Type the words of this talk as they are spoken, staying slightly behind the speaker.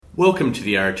Welcome to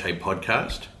the RHA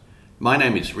podcast. My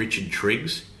name is Richard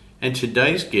Triggs, and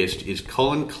today's guest is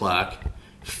Colin Clark,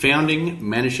 founding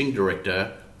managing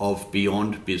director of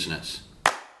Beyond Business.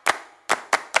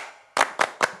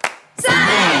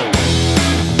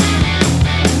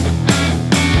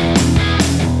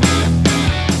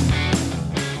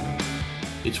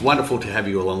 It's wonderful to have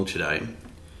you along today.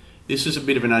 This is a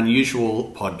bit of an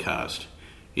unusual podcast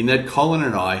in that Colin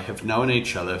and I have known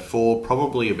each other for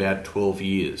probably about 12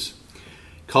 years.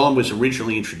 Colin was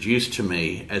originally introduced to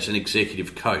me as an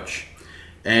executive coach,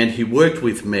 and he worked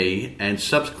with me and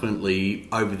subsequently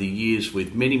over the years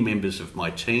with many members of my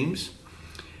teams,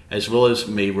 as well as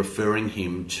me referring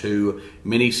him to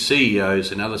many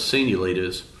CEOs and other senior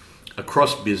leaders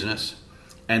across business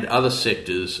and other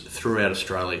sectors throughout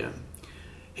Australia.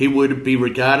 He would be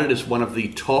regarded as one of the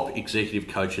top executive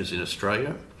coaches in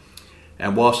Australia,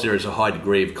 and whilst there is a high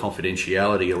degree of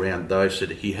confidentiality around those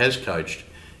that he has coached,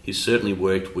 he's certainly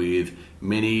worked with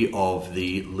many of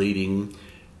the leading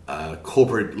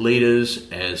corporate leaders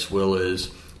as well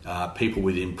as people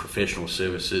within professional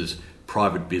services,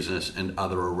 private business and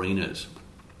other arenas.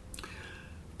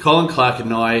 Colin Clark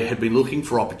and I had been looking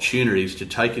for opportunities to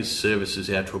take his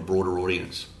services out to a broader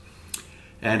audience.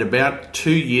 And about 2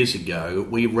 years ago,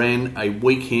 we ran a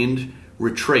weekend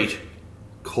retreat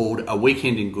called A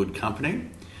Weekend in Good Company,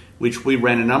 which we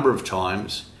ran a number of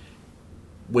times,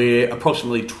 where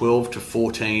approximately 12 to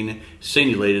 14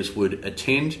 senior leaders would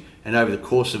attend and over the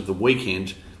course of the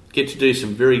weekend get to do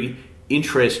some very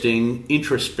interesting,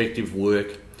 introspective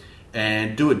work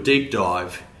and do a deep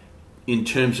dive in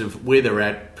terms of where they're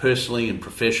at personally and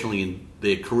professionally in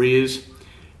their careers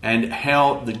and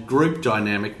how the group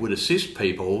dynamic would assist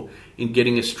people in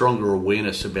getting a stronger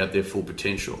awareness about their full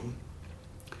potential.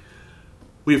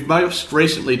 We've most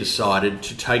recently decided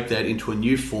to take that into a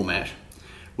new format,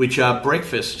 which are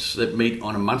breakfasts that meet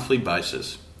on a monthly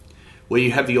basis, where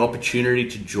you have the opportunity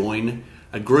to join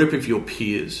a group of your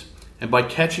peers and by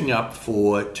catching up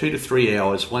for 2 to 3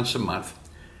 hours once a month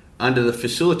under the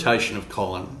facilitation of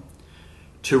Colin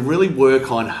to really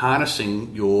work on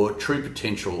harnessing your true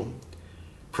potential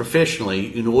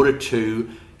professionally in order to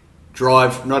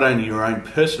drive not only your own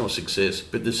personal success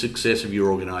but the success of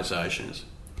your organisations.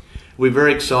 We're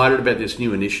very excited about this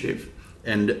new initiative,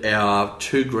 and our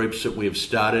two groups that we have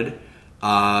started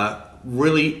are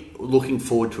really looking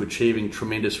forward to achieving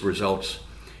tremendous results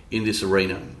in this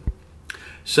arena.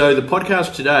 So the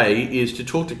podcast today is to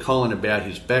talk to Colin about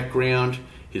his background,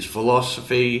 his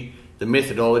philosophy, the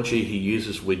methodology he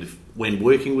uses when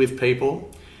working with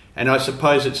people, and I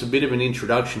suppose it's a bit of an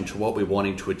introduction to what we're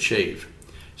wanting to achieve.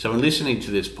 So in listening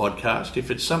to this podcast,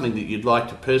 if it's something that you'd like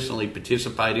to personally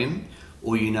participate in,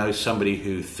 or you know somebody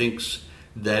who thinks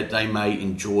that they may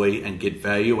enjoy and get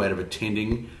value out of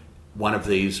attending one of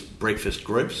these breakfast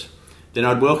groups, then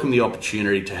I'd welcome the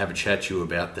opportunity to have a chat to you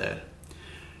about that.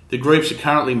 The groups are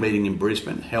currently meeting in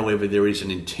Brisbane, however there is an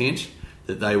intent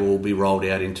that they will be rolled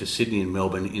out into Sydney and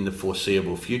Melbourne in the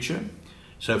foreseeable future.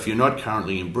 So if you're not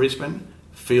currently in Brisbane,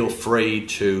 feel free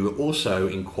to also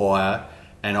inquire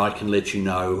and I can let you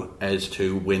know as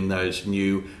to when those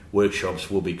new workshops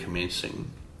will be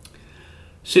commencing.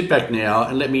 Sit back now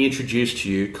and let me introduce to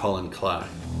you Colin Clark.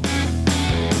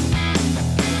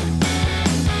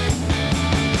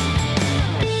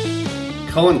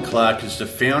 Colin Clark is the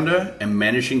founder and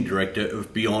managing director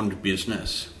of Beyond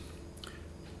Business,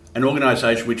 an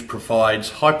organisation which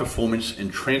provides high-performance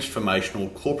and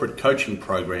transformational corporate coaching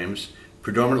programs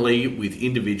predominantly with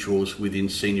individuals within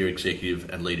senior executive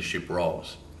and leadership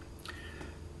roles.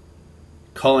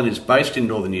 Colin is based in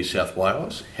northern New South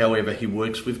Wales, however he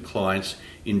works with clients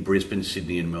in Brisbane,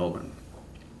 Sydney and Melbourne.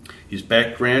 His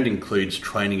background includes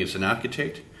training as an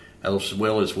architect, as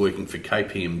well as working for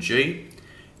KPMG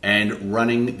and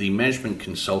running the management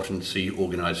consultancy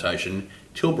organisation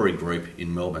Tilbury Group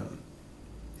in Melbourne.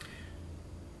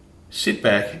 Sit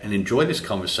back and enjoy this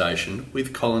conversation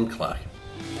with Colin Clark.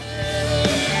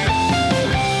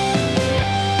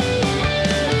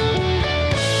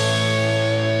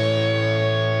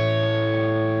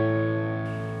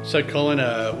 So Colin,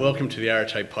 welcome to the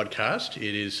RHA podcast.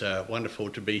 It is wonderful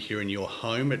to be here in your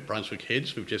home at Brunswick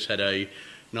Heads. We've just had a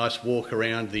nice walk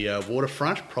around the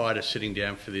waterfront prior to sitting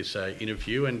down for this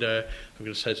interview, and I'm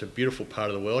going to say it's a beautiful part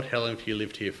of the world. How long have you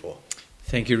lived here for?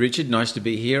 Thank you, Richard. Nice to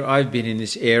be here. I've been in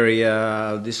this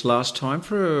area this last time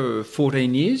for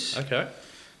 14 years. Okay.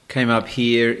 Came up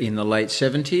here in the late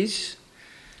 70s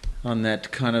on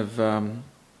that kind of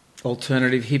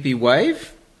alternative hippie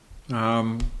wave.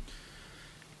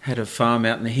 Had a farm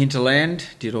out in the hinterland,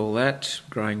 did all that,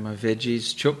 growing my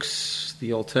veggies, chooks,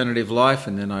 the alternative life,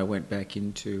 and then I went back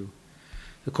into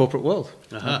the corporate world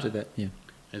Uh-huh. after that. Yeah,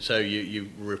 And so you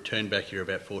returned back here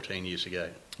about 14 years ago.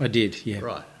 I did. Yeah,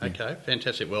 Right, Yeah. okay,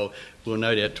 fantastic. Well, we'll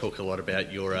no doubt talk a lot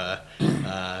about your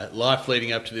life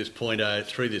leading up to this point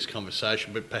through this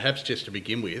conversation, but perhaps just to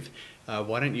begin with,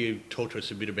 why don't you talk to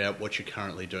us a bit about what you're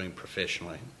currently doing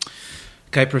professionally?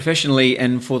 Okay, professionally,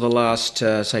 and for the last,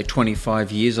 say,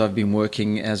 25 years, I've been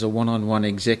working as a one-on-one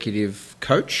executive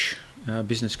coach,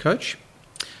 business coach,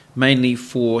 mainly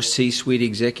for C-suite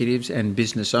executives and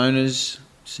business owners,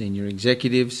 senior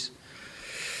executives.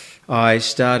 I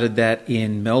started that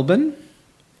in Melbourne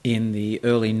in the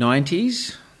early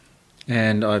 90s,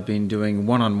 and I've been doing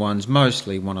one-on-ones,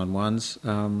 mostly one-on-ones,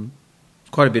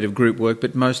 quite a bit of group work,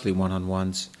 but mostly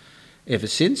one-on-ones ever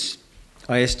since.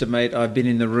 I estimate I've been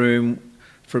in the room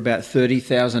for about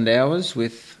 30,000 hours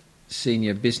with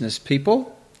senior business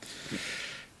people.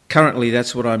 Currently,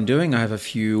 that's what I'm doing. I have a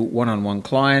few one-on-one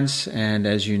clients, and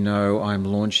as you know, I'm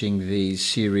launching the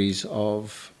series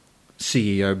of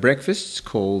CEO breakfasts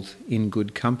called In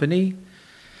Good Company,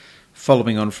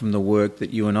 following on from the work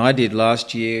that you and I did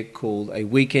last year called A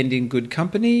Weekend in Good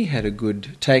Company. Had a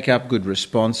good take-up, good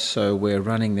response, so we're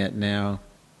running that now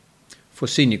for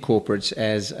senior corporates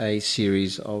as a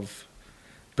series of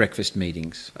breakfast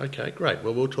meetings. Okay, great.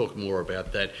 Well, we'll talk more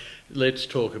about that. Let's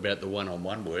talk about the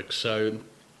one-on-one work. So,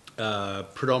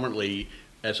 predominantly,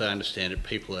 as I understand it,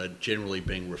 people are generally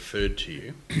being referred to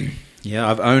you. Yeah,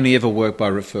 I've only ever worked by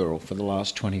referral for the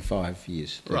last 25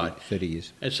 years, 30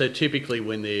 years. And so typically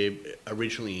when they're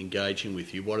originally engaging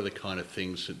with you, what are the kind of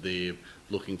things that they're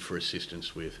looking for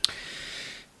assistance with?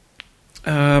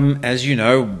 As you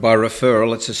know, by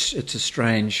referral, it's a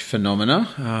strange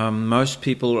phenomena. Most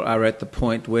people are at the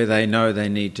point where they know they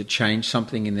need to change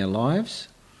something in their lives.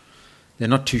 They're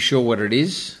not too sure what it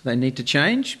is they need to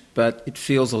change, but it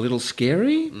feels a little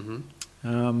scary.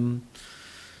 Mm-hmm.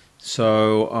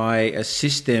 So I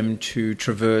assist them to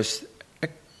traverse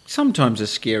sometimes a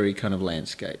scary kind of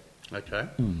landscape. Okay.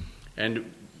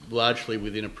 And largely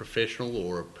within a professional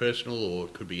or a personal, or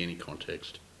it could be any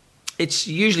context? It's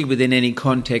usually within any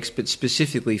context, but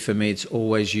specifically for me, it's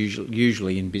always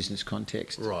usually in business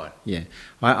context. Right. Yeah.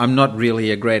 I'm not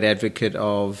really a great advocate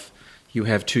of you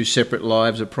have two separate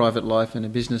lives, a private life and a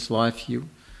business life. You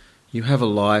have a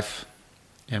life,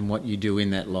 and what you do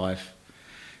in that life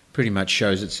pretty much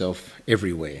shows itself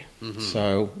everywhere. Mm-hmm.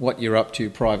 So what you're up to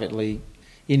privately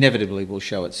inevitably will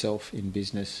show itself in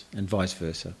business and vice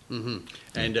versa. Mm-hmm.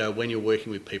 And when you're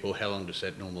working with people, how long does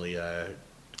that normally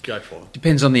go for?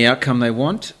 Depends on the outcome they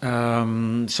want.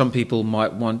 Some people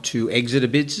might want to exit a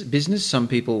business. Some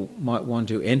people might want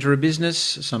to enter a business.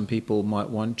 Some people might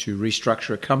want to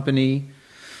restructure a company.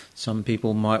 Some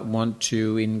people might want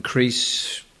to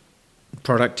increase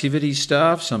productivity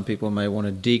staff. Some people may want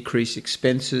to decrease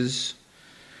expenses,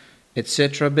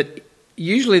 etc. But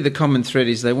usually the common thread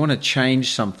is they want to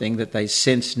change something that they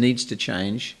sense needs to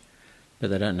change, but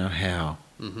they don't know how.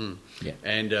 Mm-hmm. Yeah.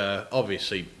 And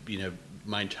obviously,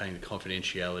 maintain the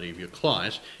confidentiality of your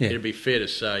clients. Yeah. It'd be fair to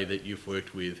say that you've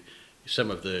worked with some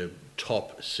of the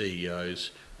top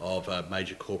CEOs of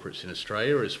major corporates in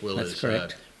Australia, as well That's as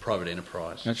correct. private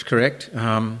enterprise. That's correct.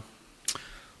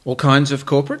 All kinds of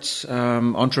corporates,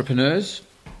 entrepreneurs,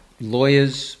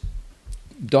 lawyers,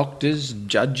 doctors,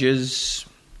 judges,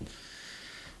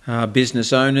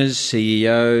 business owners,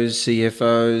 CEOs,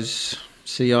 CFOs,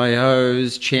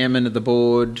 CIOs, chairman of the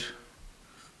board,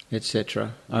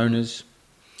 etc., owners.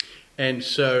 And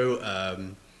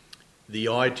so the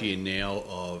idea now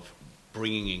of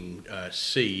bringing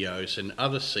CEOs and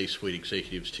other C-suite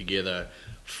executives together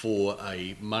for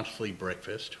a monthly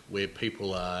breakfast where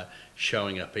people are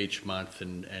showing up each month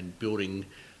and building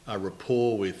a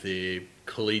rapport with their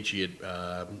collegiate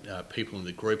people in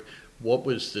the group. What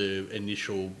was the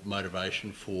initial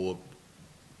motivation for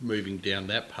moving down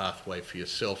that pathway for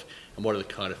yourself, and what are the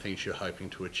kind of things you're hoping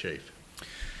to achieve?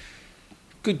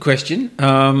 Good question.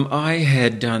 I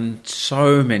had done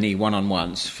so many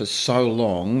one-on-ones for so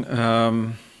long,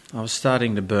 I was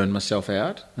starting to burn myself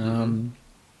out.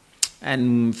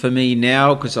 And for me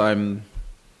now, because I'm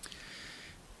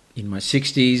in my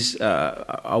 60s,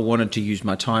 I wanted to use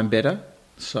my time better.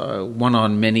 So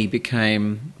one-on-many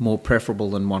became more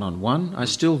preferable than one-on-one. I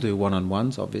still do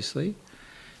one-on-ones, obviously,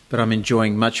 but I'm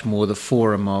enjoying much more the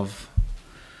forum of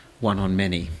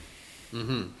one-on-many.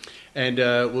 Mm-hmm. And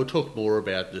we'll talk more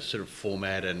about the sort of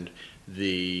format and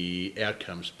the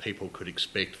outcomes people could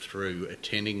expect through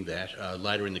attending that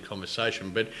later in the conversation.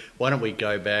 But why don't we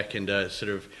go back and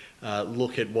sort of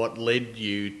look at what led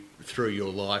you through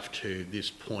your life to this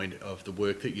point of the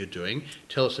work that you're doing.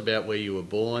 Tell us about where you were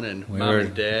born and mum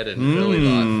and dad and early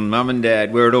life. Mum and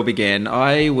dad, where it all began.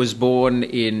 I was born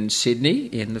in Sydney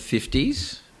in the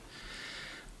 50s,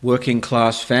 working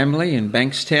class family in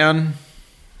Bankstown.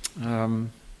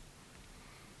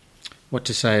 What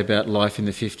to say about life in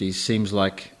the 50s? Seems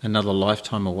like another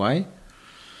lifetime away.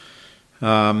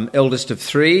 Eldest of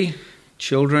 3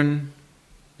 children.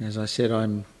 As I said,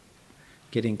 I'm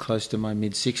getting close to my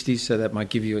mid-60s, so that might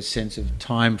give you a sense of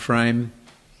time frame.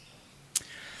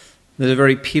 There's a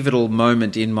very pivotal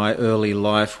moment in my early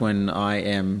life when I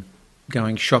am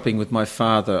going shopping with my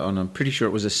father on, I'm pretty sure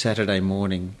it was a Saturday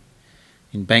morning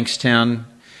in Bankstown,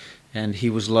 and he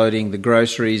was loading the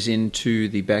groceries into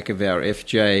the back of our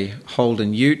FJ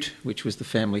Holden Ute, which was the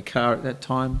family car at that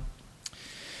time.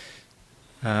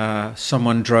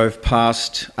 Someone drove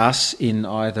past us in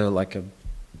either like a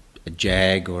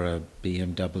Jag or a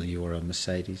BMW or a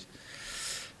Mercedes.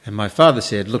 And my father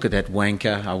said, "Look at that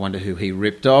wanker, I wonder who he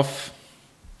ripped off."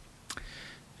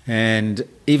 And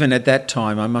even at that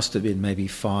time, I must have been maybe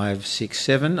 5, 6,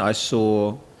 7, I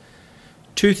saw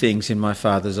 2 things in my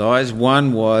father's eyes.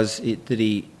 One was that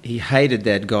he hated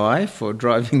that guy for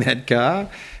driving that car.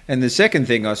 And the second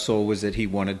thing I saw was that he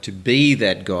wanted to be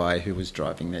that guy who was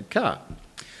driving that car.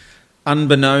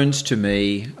 Unbeknownst to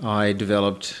me, I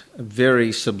developed a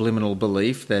very subliminal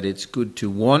belief that it's good to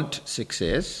want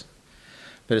success,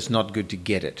 but it's not good to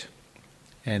get it.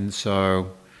 And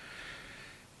so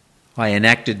I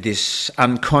enacted this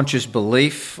unconscious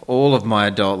belief all of my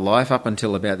adult life up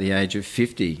until about the age of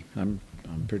 50, I'm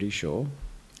pretty sure.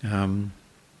 And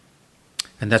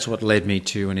that's what led me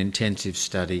to an intensive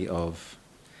study of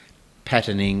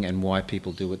patterning and why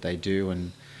people do what they do.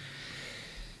 And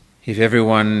if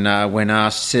everyone, when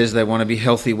asked, says they want to be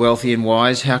healthy, wealthy and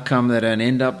wise, how come they don't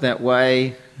end up that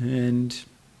way? And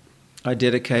I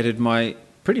dedicated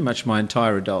pretty much my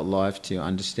entire adult life to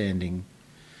understanding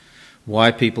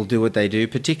why people do what they do,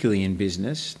 particularly in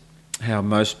business, how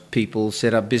most people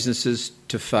set up businesses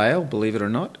to fail, believe it or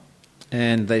not,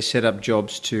 and they set up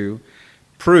jobs to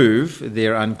prove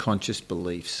their unconscious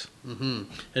beliefs. Mm-hmm.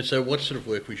 And so what sort of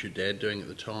work was your dad doing at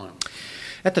the time?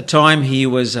 At the time, he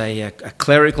was a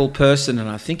clerical person, and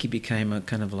I think he became a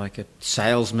kind of like a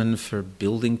salesman for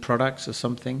building products or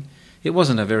something. It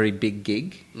wasn't a very big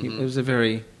gig. Mm-hmm. It was a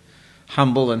very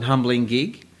humble and humbling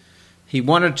gig. He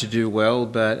wanted to do well,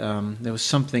 but there was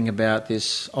something about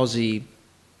this Aussie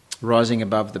rising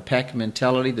above the pack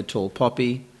mentality, the tall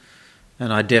poppy,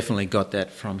 and I definitely got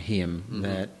that from him, mm-hmm.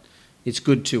 that it's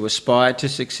good to aspire to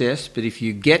success, but if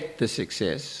you get the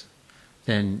success,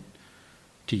 then,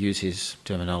 to use his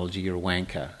terminology, you're a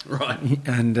wanker. Right.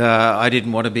 And I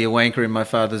didn't want to be a wanker in my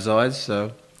father's eyes,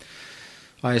 so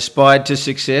I aspired to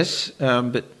success,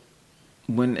 but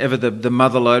whenever the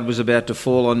mother lode was about to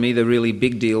fall on me, the really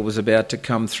big deal was about to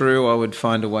come through, I would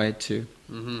find a way to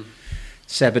mm-hmm.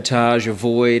 sabotage,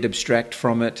 avoid, abstract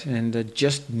from it, and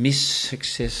just miss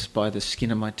success by the skin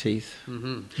of my teeth.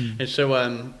 Mm-hmm. Mm. And so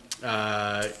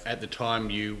at the time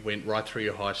you went right through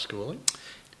your high schooling?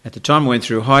 At the time I went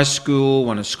through high school,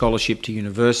 won a scholarship to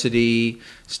university,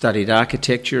 studied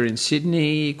architecture in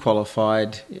Sydney,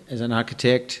 qualified as an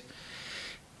architect.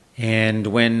 And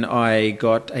when I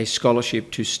got a scholarship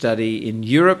to study in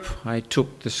Europe, I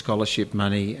took the scholarship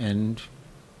money and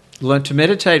learnt to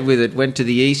meditate with it. Went to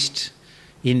the East,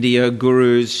 India,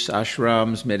 gurus,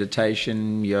 ashrams,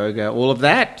 meditation, yoga, all of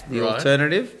that, the right.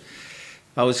 alternative.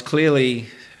 I was clearly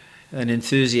an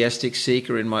enthusiastic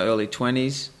seeker in my early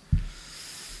 20s.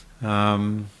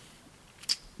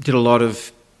 Did a lot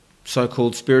of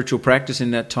so-called spiritual practice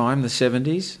in that time, the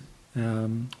 70s.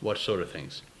 What sort of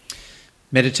things?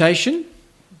 Meditation,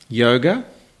 yoga,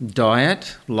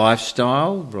 diet,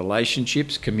 lifestyle,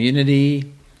 relationships,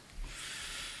 community.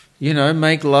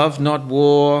 Make love, not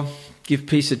war, give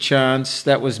peace a chance.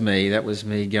 That was me. That was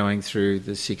me going through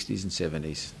the 60s and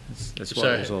 70s. That's what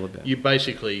it was all about. You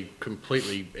basically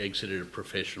completely exited a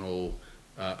profession.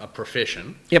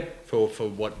 Yep.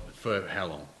 For how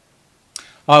long?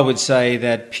 I would say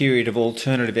that period of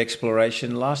alternative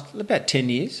exploration lasted about 10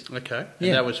 years. Okay.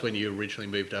 And that was when you originally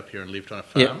moved up here and lived on a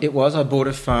farm? Yeah, it was. I bought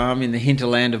a farm in the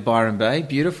hinterland of Byron Bay.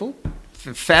 Beautiful.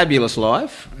 Fabulous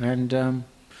life. And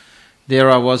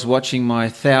there I was watching my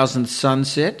 1000th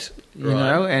sunset, you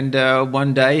know, and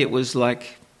one day it was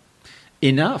like,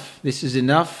 enough. This is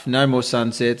enough. No more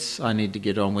sunsets. I need to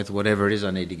get on with whatever it is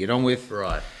I need to get on with.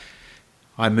 Right.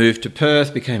 I moved to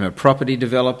Perth, became a property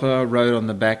developer, rode on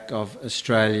the back of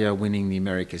Australia winning the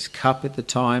America's Cup at the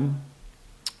time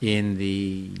in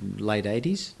the late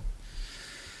 80s.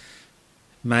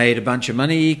 Made a bunch of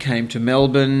money, came to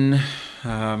Melbourne,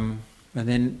 and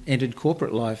then entered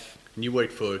corporate life. And you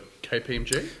worked for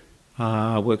KPMG?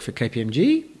 I worked for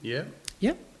KPMG. Yeah.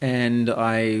 Yep. And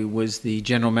I was the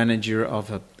general manager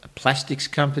of a plastics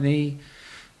company.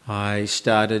 I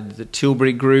started the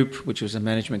Tilbury Group, which was a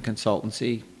management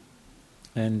consultancy.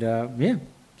 And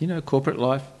corporate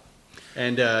life.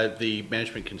 And the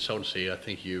management consultancy, I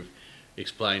think you've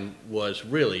explained, was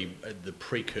really the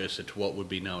precursor to what would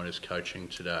be known as coaching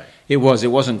today. It was. It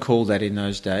wasn't called that in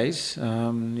those days.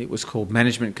 It was called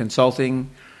management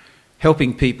consulting,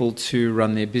 helping people to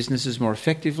run their businesses more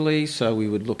effectively. So we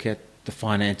would look at the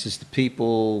finances, the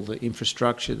people, the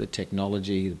infrastructure, the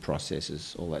technology, the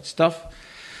processes, all that stuff.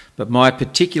 But my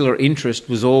particular interest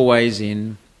was always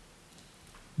in,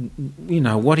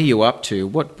 what are you up to?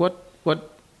 What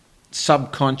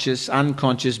subconscious,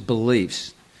 unconscious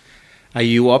beliefs are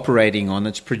you operating on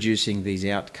that's producing these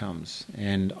outcomes?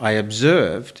 And I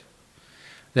observed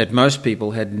that most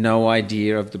people had no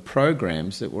idea of the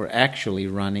programs that were actually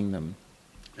running them.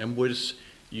 And was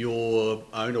your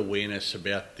own awareness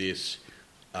about this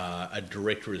a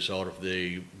direct result of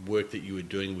the work that you were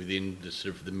doing within the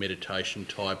sort of the meditation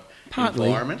type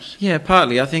environments? Yeah,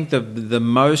 partly. I think the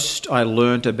most I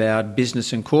learnt about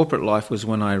business and corporate life was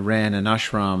when I ran an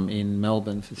ashram in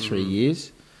Melbourne for 3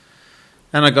 years.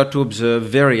 And I got to observe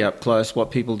very up close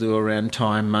what people do around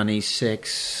time, money,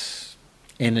 sex,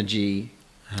 energy.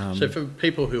 So for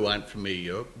people who aren't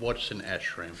familiar, what's an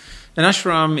ashram? An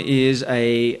ashram is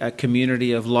a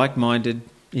community of like-minded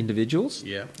individuals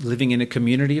living in a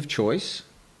community of choice,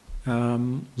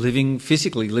 living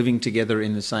together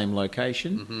in the same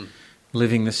location,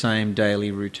 living the same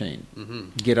daily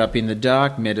routine. Get up in the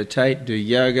dark, meditate, do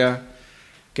yoga,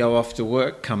 go off to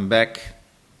work, come back,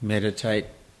 meditate,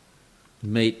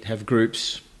 meet, have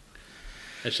groups.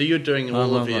 And so you're doing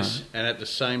all of this, and at the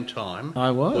same time, I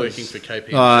was working for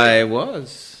KPMG. I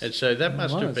was, and so that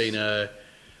must have been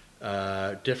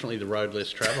definitely the road less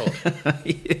travelled.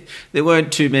 There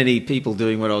weren't too many people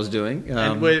doing what I was doing.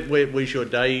 And was your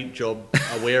day job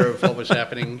aware of what was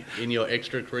happening in your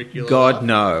extracurricular God, life?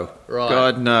 no. Right.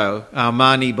 God, no.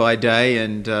 Armani by day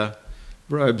and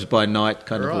robes by night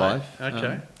kind of life.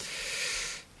 Okay.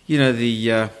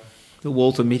 The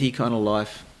Walter Mitty kind of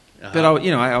life. But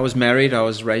I was married. I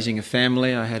was raising a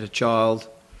family. I had a child.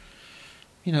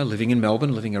 Living in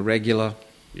Melbourne, living a regular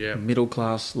middle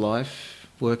class life,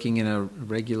 working in a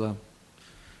regular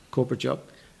corporate job.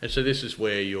 And so this is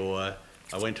where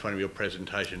I went to one of your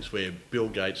presentations where Bill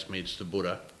Gates meets the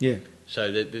Buddha. Yeah.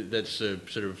 So that's a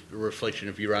sort of reflection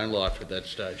of your own life at that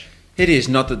stage. It is.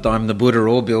 Not that I'm the Buddha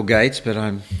or Bill Gates, but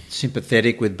I'm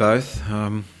sympathetic with both.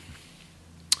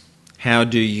 How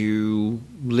do you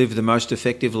live the most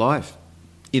effective life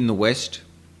in the West,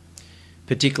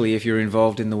 particularly if you're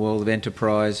involved in the world of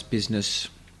enterprise, business,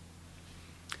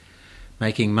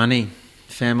 making money,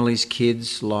 families,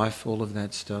 kids, life, all of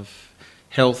that stuff.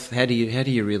 Health, how do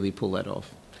you really pull that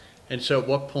off? And so at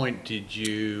what point did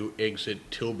you exit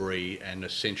Tilbury and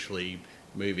essentially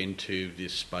move into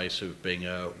this space of being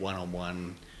a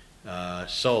one-on-one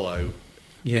solo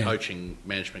coaching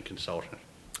management consultant?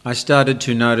 I started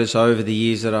to notice over the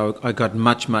years that I got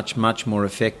much, much, much more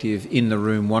effective in the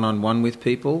room one-on-one with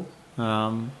people.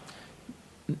 And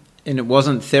it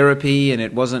wasn't therapy and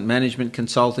it wasn't management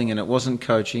consulting and it wasn't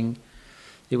coaching.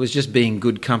 It was just being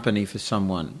good company for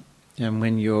someone. And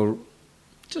when you're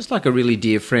just like a really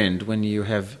dear friend, when you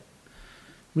have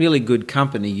really good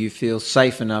company, you feel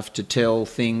safe enough to tell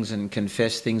things and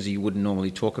confess things that you wouldn't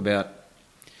normally talk about.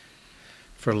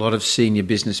 For a lot of senior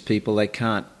business people, they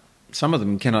can't. Some of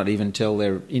them cannot even tell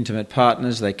their intimate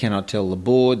partners, they cannot tell the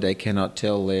board, they cannot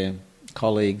tell their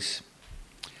colleagues.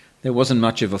 There wasn't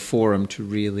much of a forum to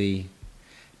really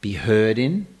be heard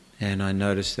in, and I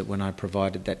noticed that when I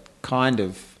provided that kind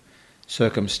of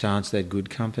circumstance, that good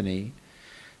company,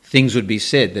 things would be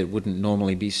said that wouldn't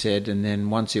normally be said, and then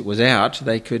once it was out,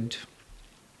 they could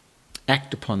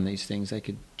act upon these things, they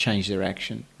could change their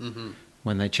action. Mm-hmm.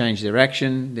 When they changed their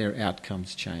action, their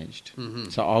outcomes changed. Mm-hmm.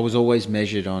 So I was always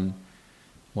measured on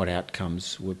what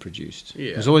outcomes were produced.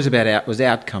 Yeah. It was always was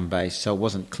outcome based, so it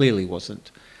wasn't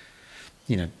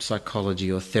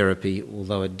psychology or therapy,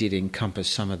 although it did encompass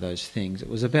some of those things. It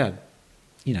was about,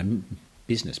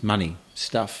 business, money,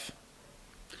 stuff.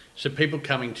 So people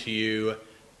coming to you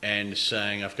and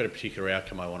saying, I've got a particular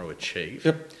outcome I want to achieve.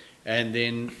 Yep. And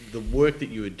then the work that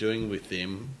you were doing with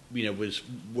them, was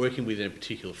working within a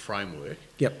particular framework.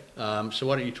 Yep. So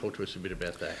why don't you talk to us a bit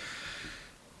about that?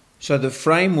 So the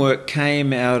framework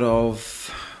came out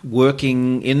of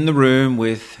working in the room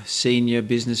with senior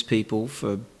business people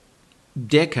for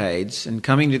decades and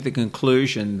coming to the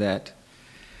conclusion that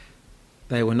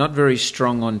they were not very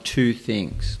strong on two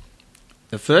things.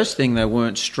 The first thing they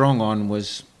weren't strong on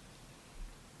was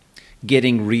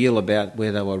getting real about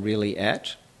where they were really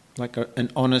at, like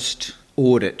an honest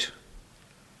audit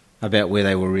about where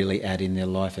they were really at in their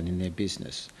life and in their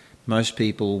business. Most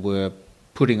people were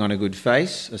putting on a good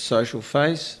face, a social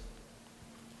face,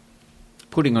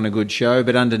 putting on a good show,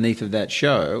 but underneath of that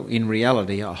show, in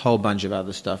reality, a whole bunch of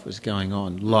other stuff was going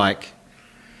on, like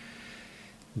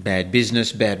bad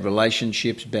business, bad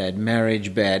relationships, bad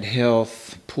marriage, bad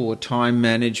health, poor time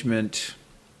management,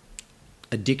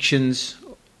 addictions,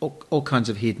 all kinds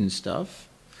of hidden stuff.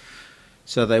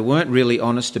 So they weren't really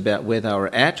honest about where they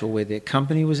were at, or where their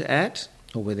company was at,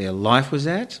 or where their life was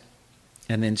at.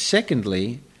 And then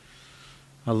secondly,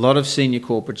 a lot of senior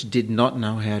corporates did not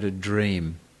know how to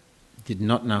dream, did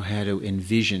not know how to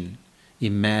envision,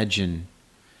 imagine,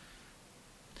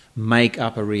 make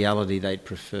up a reality they'd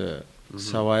prefer. Mm-hmm.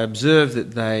 So I observed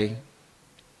that they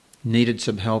needed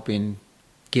some help in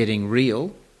getting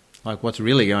real, like what's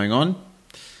really going on,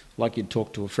 like you'd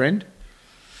talk to a friend,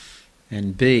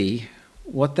 and B,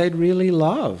 what they'd really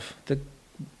love,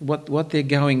 what they're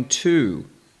going to.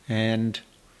 And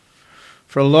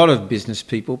for a lot of business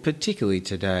people, particularly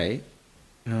today,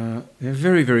 they're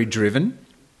very, very driven.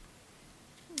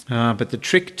 But the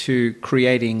trick to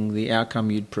creating the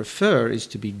outcome you'd prefer is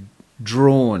to be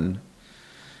drawn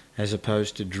as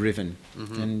opposed to driven.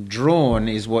 Mm-hmm. And drawn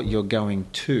is what you're going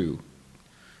to.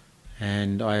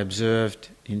 And I observed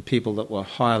in people that were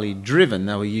highly driven,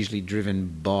 they were usually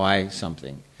driven by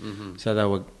something. Mm-hmm. So they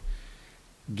were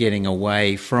getting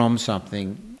away from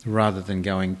something rather than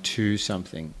going to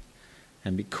something.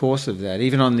 And because of that,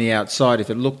 even on the outside,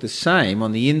 if it looked the same,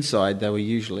 on the inside they were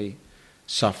usually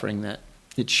suffering that.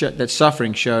 That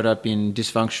suffering showed up in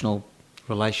dysfunctional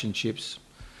relationships,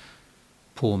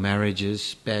 poor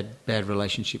marriages, bad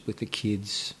relationship with the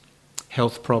kids,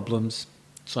 health problems,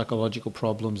 psychological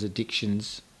problems,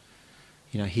 addictions,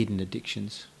 hidden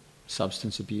addictions,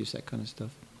 substance abuse, that kind of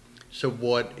stuff. So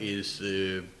what is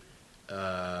the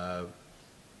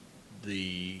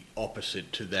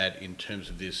opposite to that in terms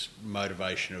of this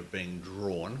motivation of being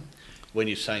drawn? When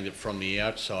you're saying that from the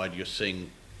outside you're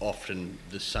seeing often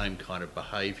the same kind of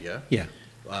behaviour,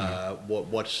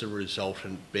 what's the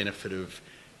resultant benefit of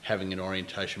having an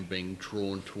orientation being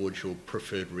drawn towards your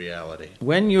preferred reality?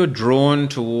 When you're drawn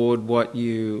toward what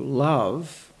you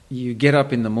love, you get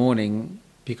up in the morning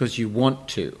because you want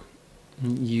to.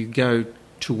 You go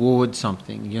toward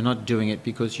something. You're not doing it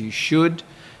because you should.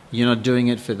 You're not doing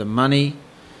it for the money.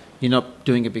 You're not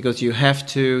doing it because you have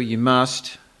to, you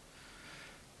must.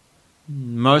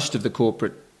 Most of the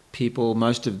corporate people,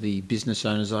 most of the business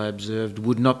owners I observed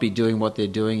would not be doing what they're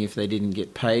doing if they didn't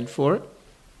get paid for it.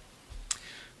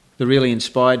 The really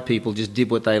inspired people just did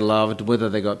what they loved, whether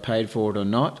they got paid for it or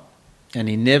not, and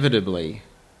inevitably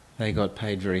they got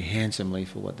paid very handsomely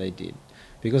for what they did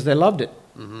because they loved it.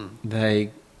 Mm-hmm. They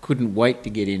couldn't wait to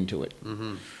get into it.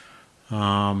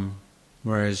 Mm-hmm.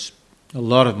 Whereas a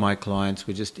lot of my clients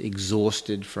were just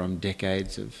exhausted from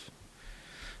decades of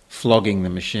flogging the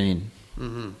machine,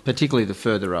 mm-hmm. particularly the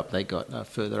further up they got,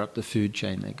 further up the food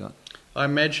chain they got. I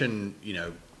imagine,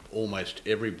 almost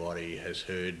everybody has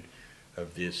heard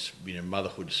of this,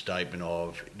 motherhood statement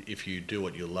of if you do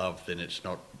what you love, then it's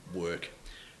not work.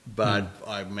 But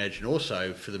I imagine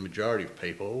also for the majority of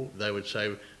people, they would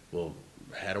say, well,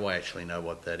 how do I actually know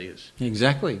what that is?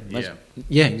 Exactly.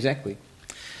 Yeah, exactly.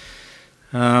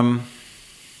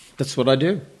 That's what I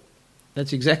do.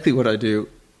 That's exactly what I do.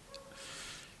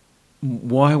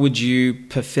 Why would you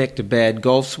perfect a bad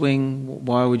golf swing?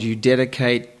 Why would you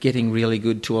dedicate getting really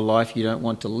good to a life you don't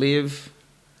want to live?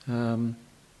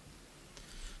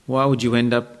 Why would you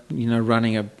end up,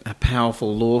 running a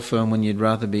powerful law firm when you'd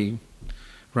rather be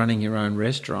running your own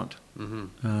restaurant?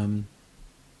 Mm-hmm.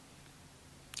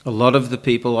 A lot of the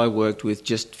people I worked with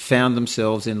just found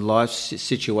themselves in life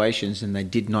situations and they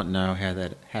did not know how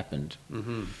that happened.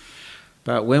 Mm-hmm.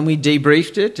 But when we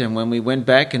debriefed it and when we went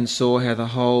back and saw how the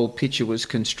whole picture was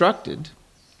constructed,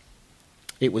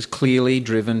 it was clearly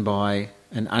driven by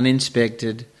an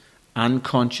uninspected,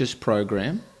 unconscious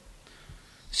program,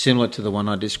 similar to the one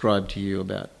I described to you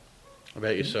about.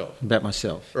 About yourself? About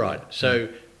myself. Right. So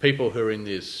people who are in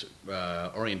this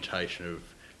orientation of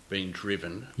being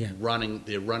driven,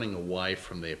 they're running away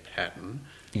from their pattern.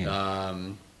 Yeah.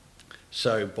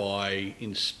 So by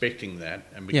inspecting that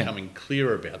and becoming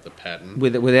clear about the pattern,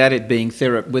 without it being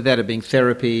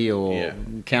therapy or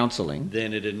counselling,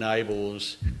 then it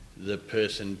enables the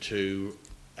person to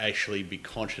actually be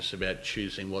conscious about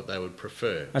choosing what they would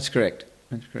prefer. That's correct.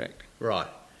 Right.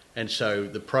 And so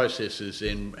the process is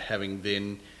then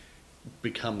having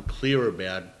become clear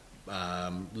about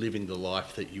living the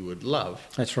life that you would love.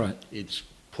 That's right. It's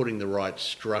putting the right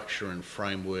structure and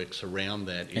frameworks around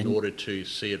that in order to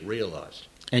see it realised.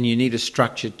 And you need a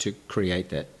structure to create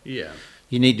that. Yeah.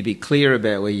 You need to be clear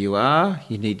about where you are.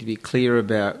 You need to be clear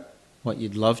about what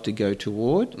you'd love to go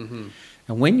toward. Mm-hmm.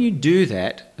 And when you do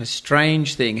that, a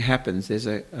strange thing happens. There's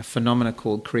a phenomenon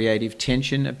called creative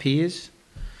tension appears,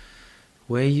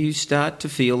 where you start to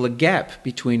feel the gap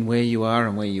between where you are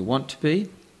and where you want to be.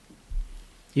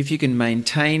 If you can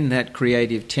maintain that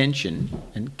creative tension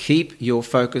and keep your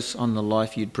focus on the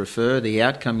life you'd prefer, the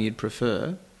outcome you'd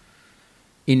prefer,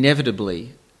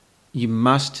 inevitably you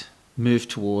must move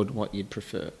toward what you'd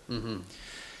prefer. Mm-hmm.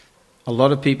 A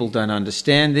lot of people don't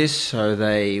understand this, so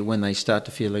when they start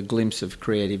to feel a glimpse of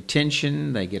creative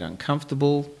tension, they get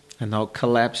uncomfortable and they'll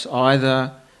collapse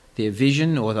either their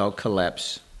vision or they'll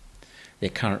collapse their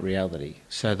current reality.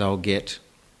 So they'll get,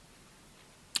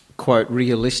 quote,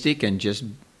 realistic and just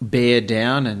bear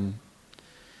down and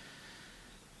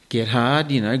get hard,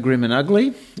 grim and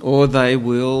ugly, or they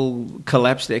will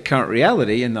collapse their current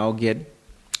reality and they'll get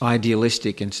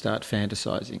idealistic and start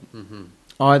fantasizing. Mm-hmm.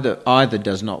 Either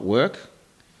does not work.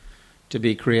 To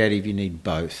be creative, you need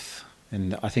both.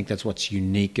 And I think that's what's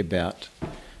unique about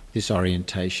this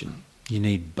orientation. You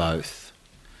need both.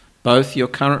 Both your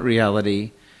current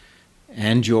reality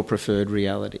and your preferred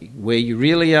reality. Where you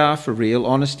really are for real,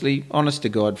 honest to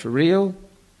God for real,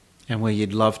 and where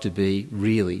you'd love to be,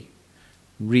 really,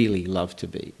 really love to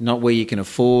be. Not where you can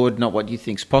afford, not what you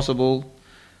think's possible,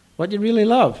 what you really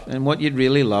love. And what you'd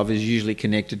really love is usually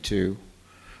connected to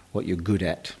what you're good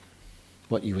at,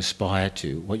 what you aspire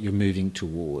to, what you're moving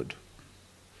toward.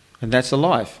 And that's a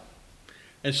life.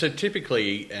 And so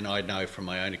typically, and I know from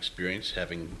my own experience,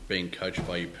 having been coached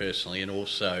by you personally and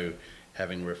also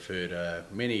having referred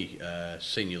many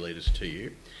senior leaders to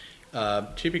you,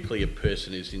 typically a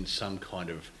person is in some kind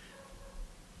of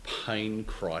pain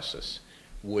crisis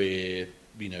where,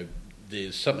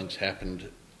 there's something's happened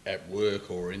at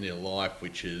work or in their life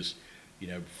which has,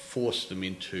 forced them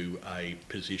into a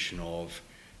position of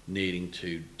needing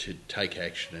to take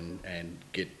action and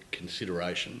get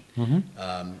consideration.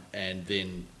 Mm-hmm. And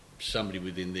then somebody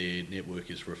within their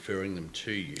network is referring them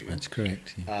to you. That's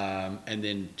correct. Yeah. And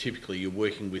then typically you're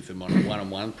working with them on a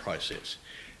one-on-one process.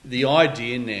 The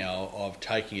idea now of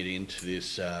taking it into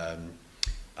this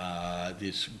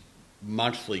this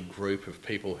monthly group of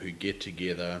people who get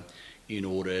together in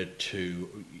order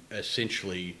to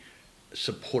essentially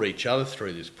support each other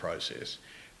through this process.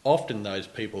 Often those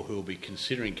people who will be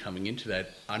considering coming into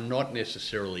that are not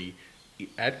necessarily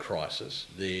at crisis.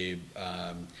 They're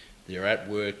at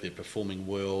work, they're performing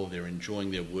well, they're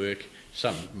enjoying their work.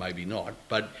 Some maybe not,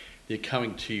 but they're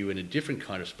coming to you in a different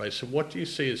kind of space. So what do you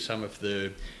see as some of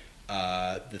the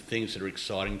things that are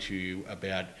exciting to you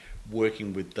about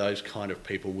working with those kind of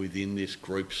people within this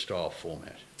group style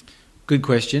format? Good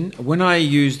question. When I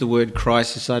use the word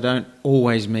crisis, I don't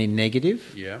always mean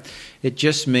negative. Yeah. It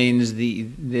just means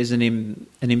there's an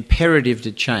imperative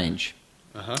to change.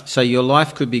 Uh-huh. So your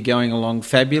life could be going along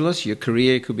fabulous, your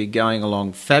career could be going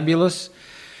along fabulous,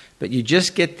 but you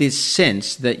just get this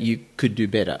sense that you could do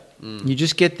better. Mm. You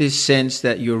just get this sense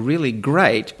that you're really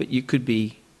great, but you could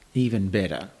be even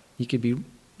better. You could be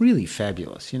really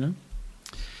fabulous,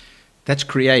 That's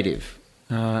creative.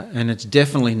 And it's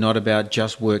definitely not about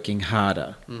just working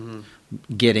harder, Mm-hmm.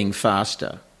 getting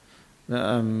faster,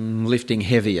 lifting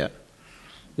heavier.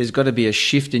 There's got to be a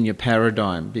shift in your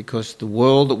paradigm because the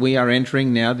world that we are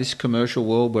entering now, this commercial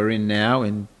world we're in now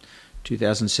in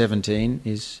 2017,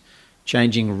 is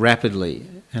changing rapidly.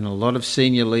 And a lot of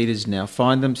senior leaders now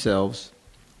find themselves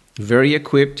very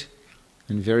equipped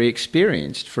and very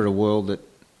experienced for a world that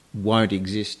won't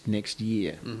exist next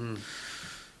year. Mm-hmm.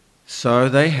 So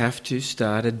they have to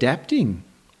start adapting.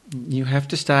 You have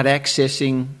to start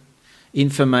accessing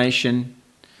information,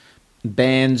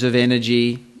 bands of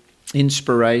energy,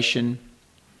 inspiration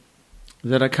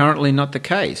that are currently not the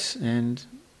case. And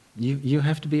you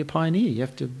have to be a pioneer. You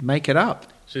have to make it up.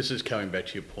 So this is coming back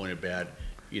to your point about,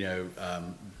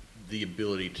 the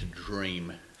ability to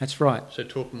dream. That's right. So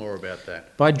talk more about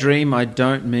that. By dream, I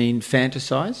don't mean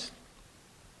fantasize.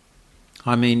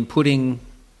 I mean putting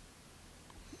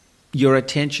your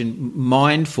attention,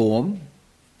 mind form,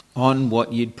 on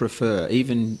what you'd prefer,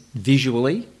 even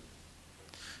visually.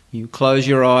 You close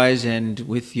your eyes and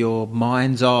with your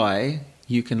mind's eye,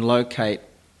 you can locate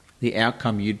the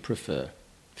outcome you'd prefer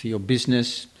for your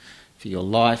business, for your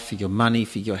life, for your money,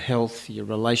 for your health, for your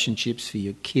relationships, for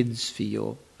your kids, for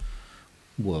your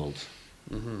world.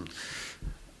 Mm-hmm.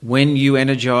 When you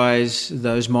energize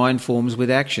those mind forms with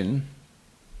action,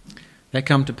 they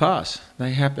come to pass.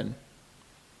 They happen.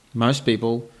 Most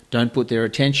people don't put their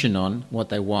attention on what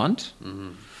they want.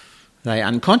 They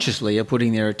unconsciously are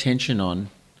putting their attention on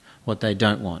what they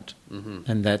don't want.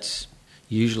 And that's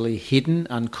usually hidden,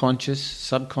 unconscious,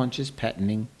 subconscious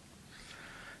patterning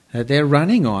that they're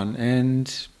running on.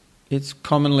 And it's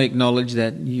commonly acknowledged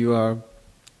that you're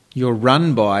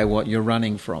run by what you're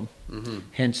running from.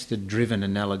 Hence the driven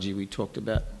analogy we talked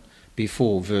about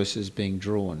before versus being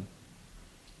drawn.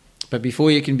 But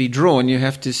before you can be drawn, you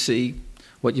have to see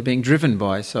what you're being driven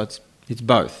by. So it's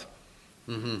both.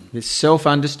 This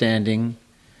self-understanding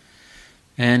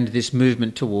and this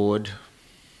movement toward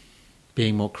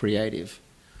being more creative.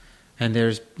 And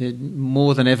there's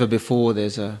more than ever before,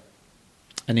 there's an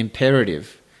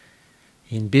imperative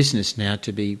in business now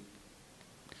to be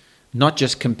not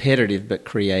just competitive but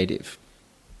creative.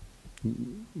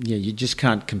 Yeah, you just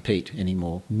can't compete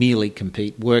anymore. Merely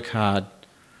compete, work hard,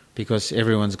 because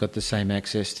everyone's got the same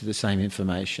access to the same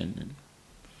information.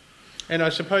 And I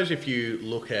suppose if you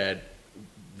look at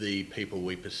the people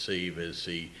we perceive as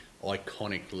the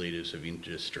iconic leaders of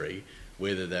industry,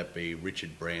 whether that be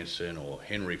Richard Branson or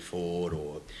Henry Ford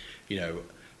or,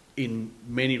 in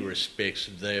many respects,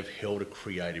 they've held a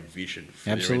creative vision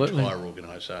for Absolutely. their entire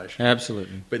organisation.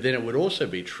 Absolutely. But then it would also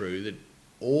be true that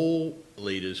all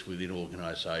leaders within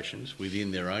organisations,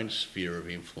 within their own sphere of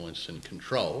influence and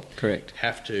control, Correct.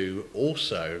 have to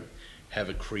also have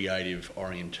a creative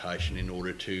orientation in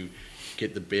order to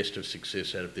get the best of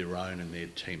success out of their own and their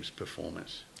team's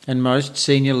performance. And most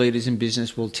senior leaders in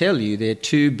business will tell you they're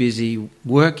too busy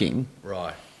working,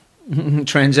 Right.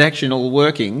 transactional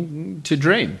working, to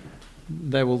dream.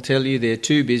 They will tell you they're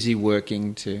too busy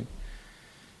working to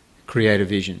create a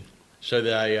vision. So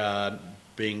they are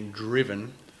being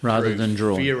driven Rather through than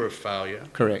drawn. fear of failure,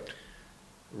 Correct.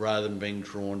 rather than being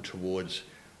drawn towards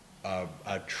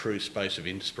a true space of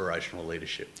inspirational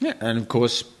leadership. Yeah, and of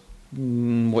course,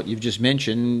 what you've just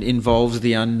mentioned involves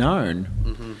the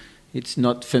unknown. It's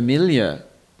not familiar.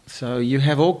 So you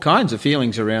have all kinds of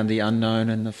feelings around the unknown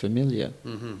and the familiar.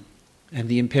 And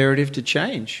the imperative to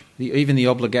change, even the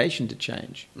obligation to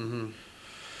change.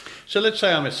 So let's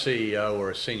say I'm a CEO or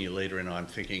a senior leader and I'm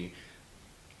thinking,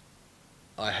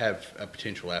 I have a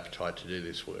potential appetite to do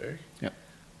this work, Yep.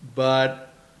 but,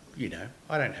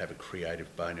 I don't have a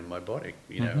creative bone in my body.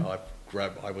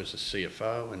 I was a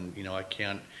CFO and, I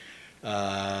count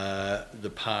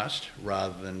the past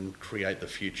rather than create the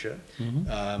future.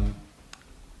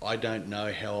 I don't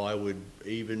know how I would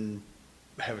even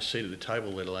have a seat at the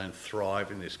table, let alone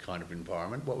thrive in this kind of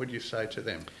environment. What would you say to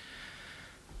them?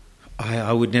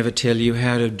 I would never tell you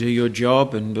how to do your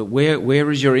job, but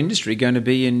where is your industry going to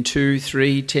be in 2,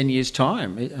 3, 10 years'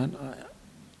 time?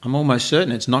 I'm almost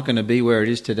certain it's not going to be where it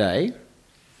is today.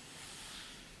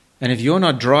 And if you're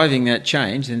not driving that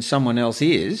change, then someone else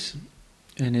is.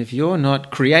 And if you're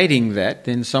not creating that,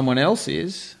 then someone else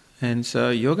is. And so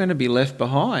you're going to be left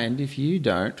behind if you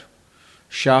don't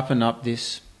sharpen up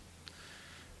this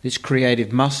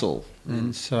creative muscle.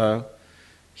 And so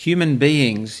human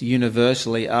beings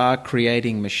universally are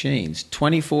creating machines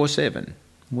 24/7.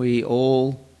 We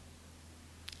all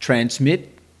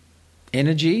transmit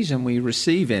energies and we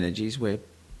receive energies.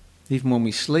 Even when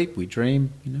we sleep, we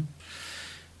dream,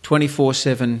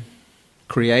 24/7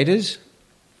 creators.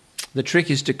 The trick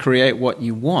is to create what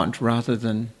you want rather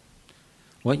than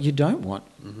what you don't want.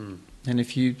 And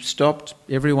if you stopped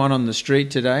everyone on the street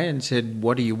today and said,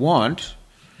 what do you want?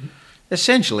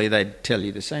 Essentially, they'd tell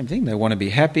you the same thing. They want to be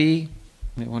happy,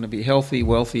 they want to be healthy,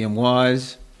 wealthy and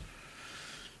wise.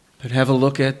 But have a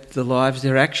look at the lives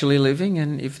they're actually living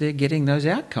and if they're getting those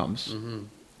outcomes.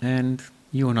 And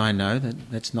you and I know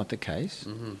that that's not the case.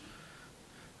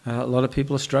 A lot of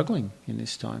people are struggling in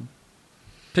this time.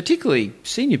 Particularly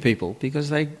senior people, because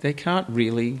they can't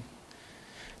really...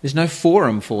 There's no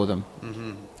forum for them.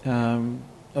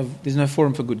 There's no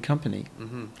forum for good company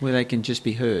where they can just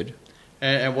be heard.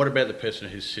 And what about the person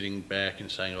who's sitting back and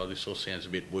saying, oh, this all sounds a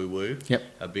bit woo-woo, Yep.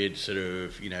 a bit sort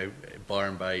of,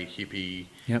 Byron Bay hippie,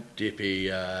 Yep. dippy,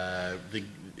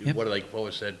 Yep. what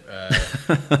was that,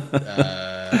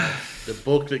 the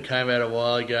book that came out a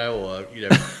while ago,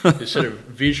 or, to sort of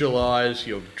visualise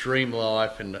your dream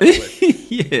life and...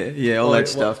 all that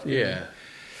stuff. Yeah.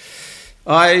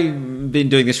 I've been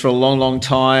doing this for a long, long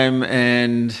time,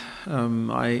 and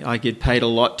I get paid a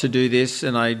lot to do this,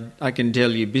 and I can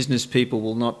tell you business people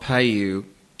will not pay you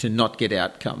to not get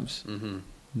outcomes.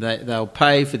 They'll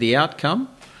pay for the outcome,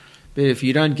 but if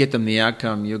you don't get them the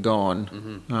outcome, you're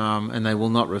gone, and they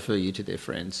will not refer you to their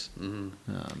friends.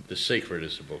 The Secret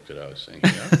is the book that I was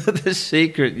thinking of. The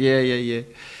Secret, yeah.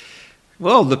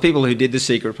 Well, the people who did The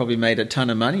Secret probably made a ton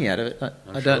of money out of it. I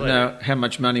sure don't they know how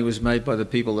much money was made by the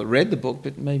people that read the book,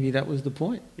 but maybe that was the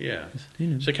point. Yeah. You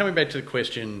know. So coming back to the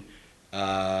question,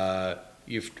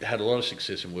 you've had a lot of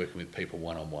success in working with people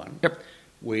one-on-one. Yep.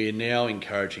 We're now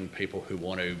encouraging people who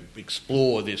want to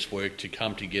explore this work to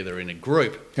come together in a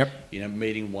group. Yep.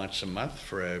 Meeting once a month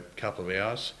for a couple of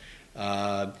hours.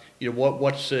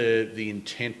 What's the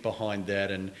intent behind that,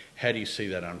 and how do you see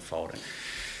that unfolding?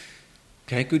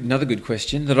 Okay, good. Another good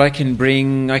question that I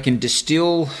can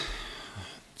distill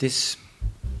this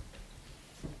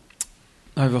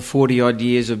over 40 odd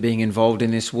years of being involved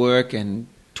in this work and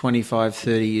 25,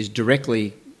 30 years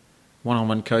directly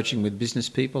one-on-one coaching with business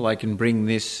people. I can bring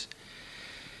this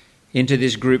into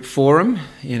this group forum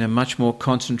in a much more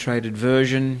concentrated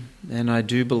version, and I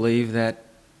do believe that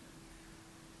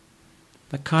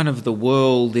the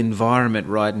world environment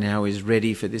right now is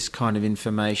ready for this kind of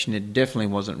information. It definitely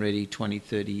wasn't ready 20,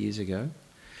 30 years ago.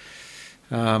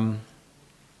 The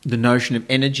notion of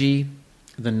energy,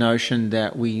 the notion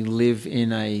that we live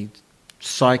in a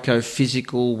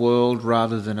psychophysical world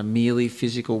rather than a merely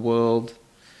physical world,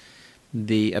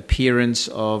 the appearance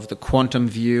of the quantum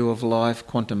view of life,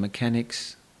 quantum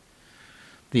mechanics,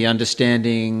 the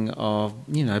understanding of,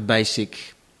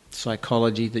 basic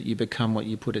psychology, that you become what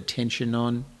you put attention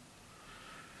on.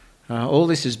 All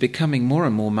this is becoming more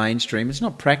and more mainstream. It's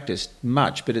not practiced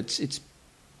much, but it's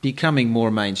becoming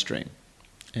more mainstream.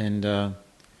 And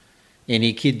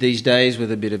any kid these days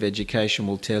with a bit of education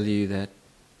will tell you that,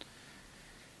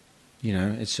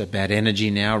 it's about energy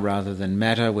now rather than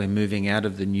matter. We're moving out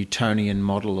of the Newtonian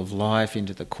model of life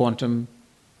into the quantum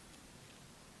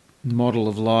model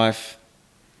of life.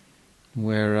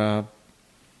 We're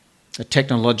a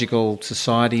technological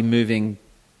society moving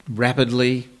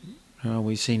rapidly.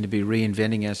 We seem to be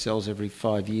reinventing ourselves every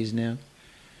 5 years now.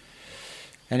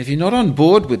 And if you're not on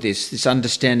board with this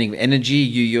understanding of energy,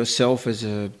 you yourself as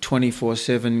a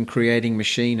 24/7 creating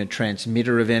machine, a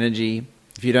transmitter of energy,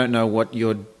 if you don't know what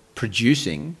you're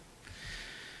producing,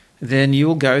 then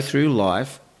you'll go through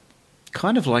life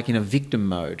kind of like in a victim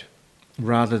mode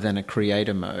rather than a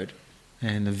creator mode.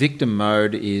 And the victim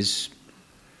mode is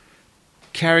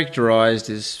characterized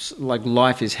as like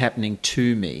life is happening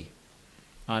to me.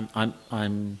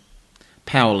 I'm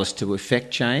powerless to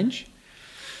effect change.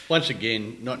 Once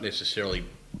again, not necessarily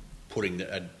putting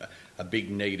a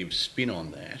big negative spin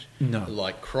on that, no,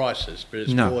 like crisis, but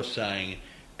it's more saying,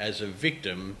 as a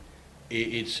victim,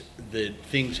 it's the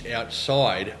things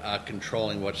outside are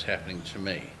controlling what's happening to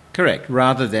me. Correct,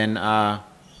 rather than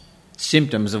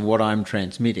symptoms of what I'm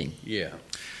transmitting. Yeah.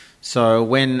 So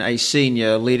when a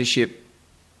senior leadership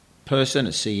person,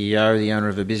 a CEO, the owner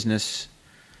of a business,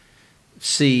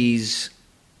 sees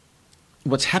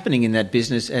what's happening in that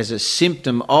business as a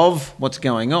symptom of what's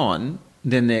going on,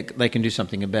 then they can do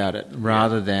something about it,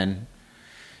 rather than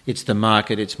it's the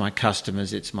market, it's my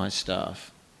customers, it's my staff.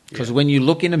 Because when you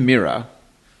look in a mirror,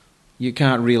 you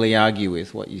can't really argue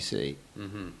with what you see.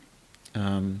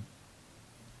 Mm-hmm.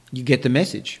 You get the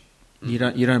message.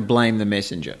 Mm-hmm. You don't blame the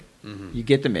messenger. Mm-hmm. You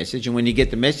get the message, and when you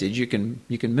get the message, you can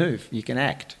move, you can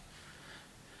act.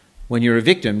 When you're a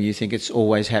victim, you think it's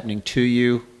always happening to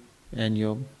you, and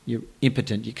you're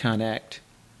impotent. You can't act.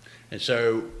 And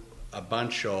so, a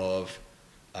bunch of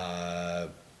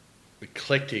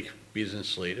eclectic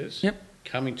business leaders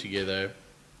coming together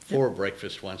for a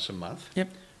breakfast once a month. Yep.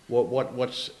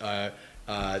 What's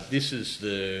this is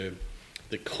the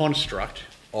construct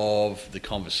of the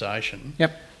conversation.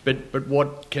 Yep. But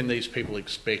what can these people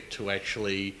expect to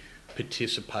actually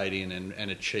participate in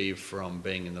and achieve from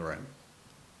being in the room?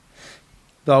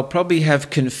 They'll probably have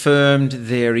confirmed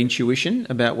their intuition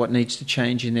about what needs to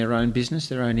change in their own business,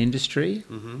 their own industry.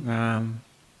 Mm-hmm.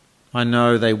 I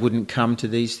know they wouldn't come to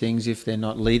these things if they're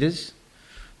not leaders.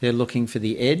 They're looking for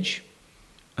the edge.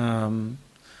 And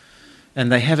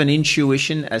they have an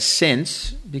intuition, a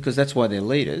sense, because that's why they're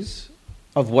leaders,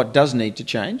 of what does need to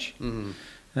change. Mm-hmm.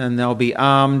 And they'll be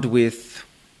armed with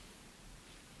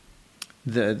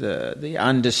the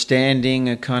understanding,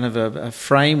 a kind of a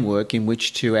framework in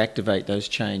which to activate those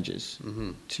changes,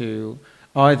 mm-hmm. to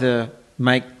either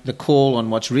make the call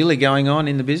on what's really going on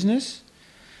in the business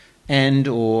and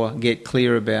or get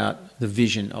clear about the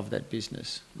vision of that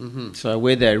business. Mm-hmm. So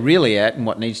where they're really at and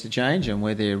what needs to change, and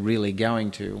where they're really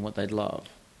going to and what they'd love.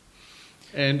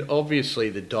 And obviously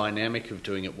the dynamic of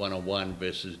doing it one-on-one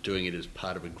versus doing it as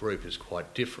part of a group is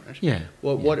quite different. Yeah.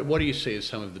 What do you see as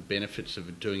some of the benefits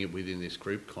of doing it within this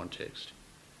group context?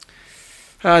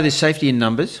 There's safety in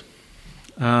numbers.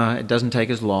 It doesn't take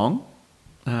as long.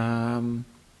 The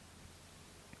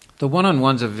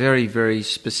one-on-one's a very, very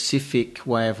specific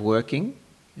way of working.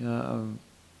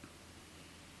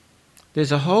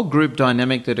 There's a whole group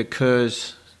dynamic that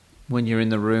occurs when you're in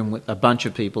the room with a bunch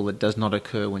of people that does not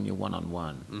occur when you're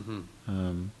one-on-one.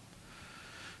 Mm-hmm.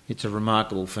 It's a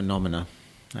remarkable phenomena.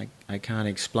 I can't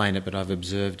explain it, but I've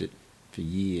observed it for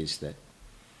years, that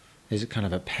there's a kind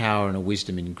of a power and a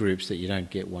wisdom in groups that you don't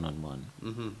get one-on-one.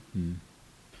 Mm-hmm.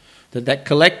 That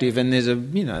collective, and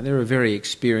they're a very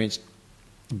experienced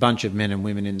bunch of men and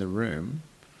women in the room.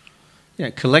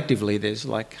 Collectively there's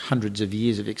like hundreds of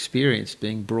years of experience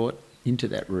being brought into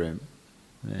that room,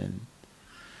 and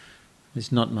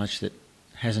there's not much that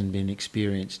hasn't been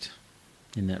experienced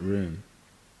in that room.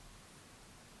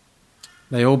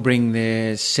 They all bring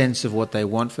their sense of what they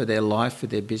want for their life, for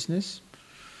their business.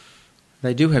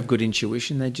 They do have good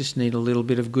intuition, they just need a little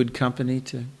bit of good company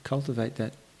to cultivate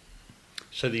that.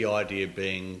 So the idea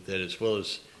being that as well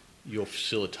as your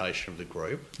facilitation of the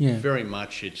group, very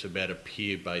much it's about a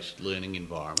peer-based learning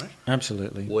environment.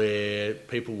 Absolutely. Where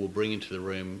people will bring into the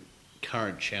room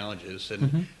current challenges,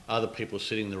 and other people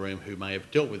sitting in the room who may have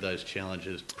dealt with those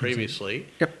challenges previously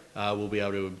will be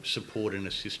able to support and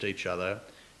assist each other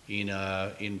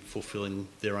in fulfilling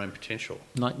their own potential.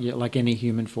 Not yet like any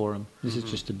human forum. This is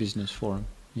just a business forum.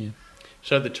 Yeah.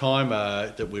 So at the time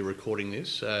that we're recording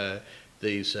this,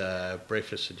 these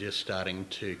breakfasts are just starting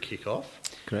to kick off.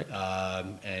 Correct.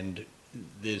 And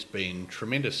there's been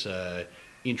tremendous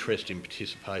interest in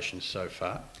participation so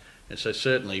far. And so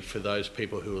certainly for those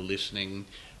people who are listening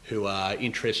who are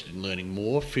interested in learning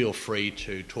more, feel free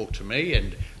to talk to me,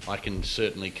 and I can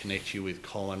certainly connect you with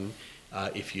Colin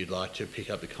if you'd like to pick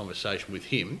up the conversation with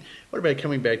him. What about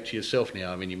coming back to yourself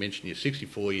now? I mean, you mentioned you're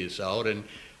 64 years old, and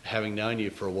having known you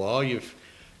for a while, you've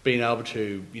been able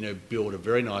to, build a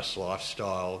very nice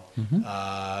lifestyle.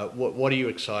 What are you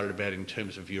excited about in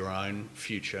terms of your own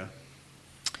future?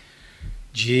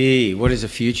 Gee, what is the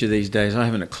future these days? I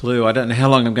haven't a clue. I don't know how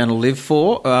long I'm going to live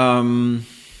for.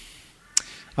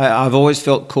 I've always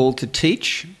felt called to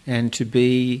teach and to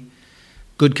be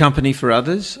good company for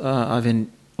others. I've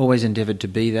always endeavoured to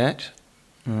be that.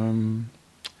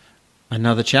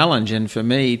 Another challenge, and for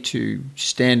me to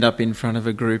stand up in front of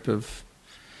a group of,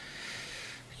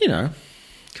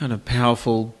 kind of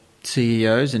powerful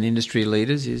CEOs and industry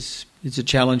leaders is a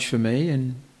challenge for me,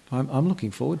 and I'm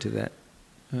looking forward to that.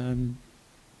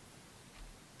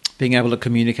 Being able to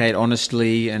communicate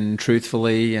honestly and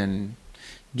truthfully and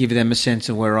give them a sense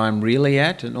of where I'm really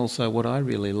at and also what I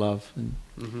really love, and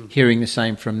hearing the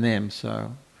same from them.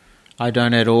 So I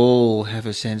don't at all have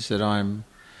a sense that I'm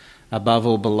above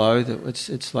or below. That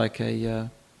it's like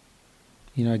a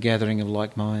gathering of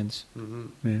like minds.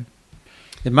 Yeah.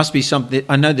 There must be something.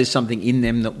 I know there's something in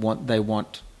them that they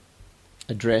want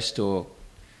addressed or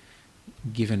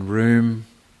given room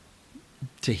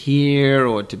to hear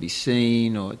or to be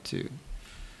seen or to.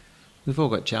 We've all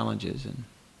got challenges, and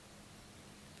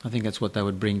I think that's what they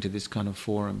would bring to this kind of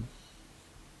forum.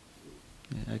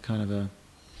 A kind of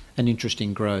an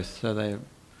interesting growth. So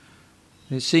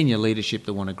there's senior leadership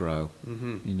that want to grow.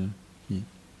 Yeah.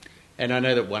 And I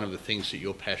know that one of the things that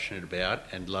you're passionate about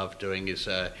and love doing is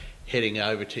heading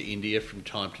over to India from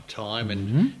time to time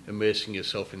and immersing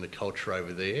yourself in the culture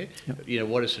over there. Yep.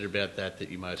 What is it about that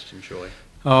you most enjoy?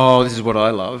 Oh, this is what I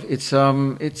love. It's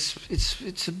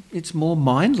more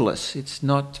mindless. It's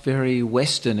not very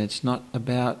Western. It's not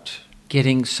about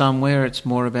getting somewhere. It's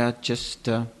more about just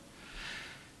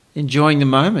enjoying the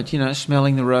moment.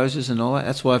 Smelling the roses and all that.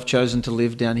 That's why I've chosen to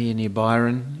live down here near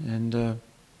Byron and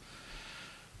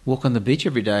walk on the beach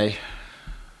every day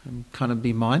and kind of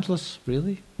be mindless,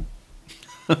 really.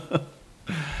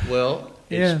 Well,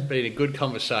 it's been a good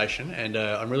conversation, and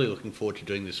I'm really looking forward to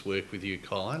doing this work with you,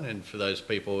 Colin, and for those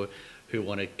people who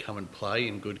want to come and play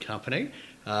in good company.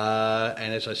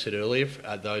 And as I said earlier,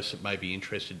 those that may be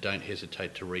interested, don't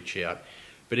hesitate to reach out.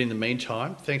 But in the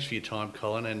meantime, thanks for your time,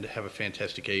 Colin, and have a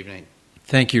fantastic evening.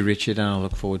 Thank you, Richard, and I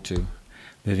look forward to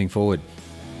moving forward.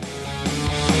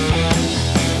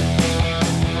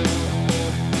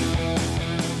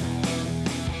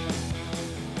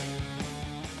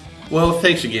 Well,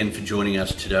 thanks again for joining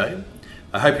us today.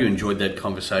 I hope you enjoyed that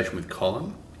conversation with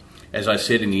Colin. As I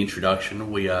said in the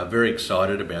introduction, we are very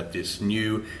excited about this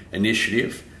new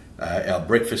initiative, our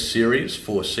breakfast series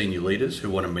for senior leaders who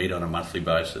want to meet on a monthly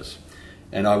basis.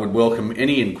 And I would welcome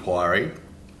any inquiry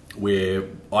where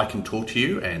I can talk to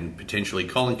you, and potentially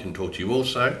Colin can talk to you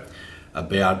also,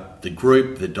 about the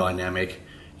group, the dynamic,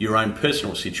 your own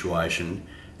personal situation,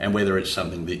 and whether it's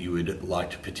something that you would like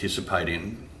to participate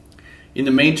in. In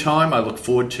the meantime, I look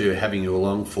forward to having you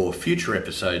along for future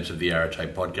episodes of the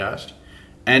Arete podcast,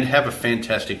 and have a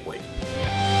fantastic week.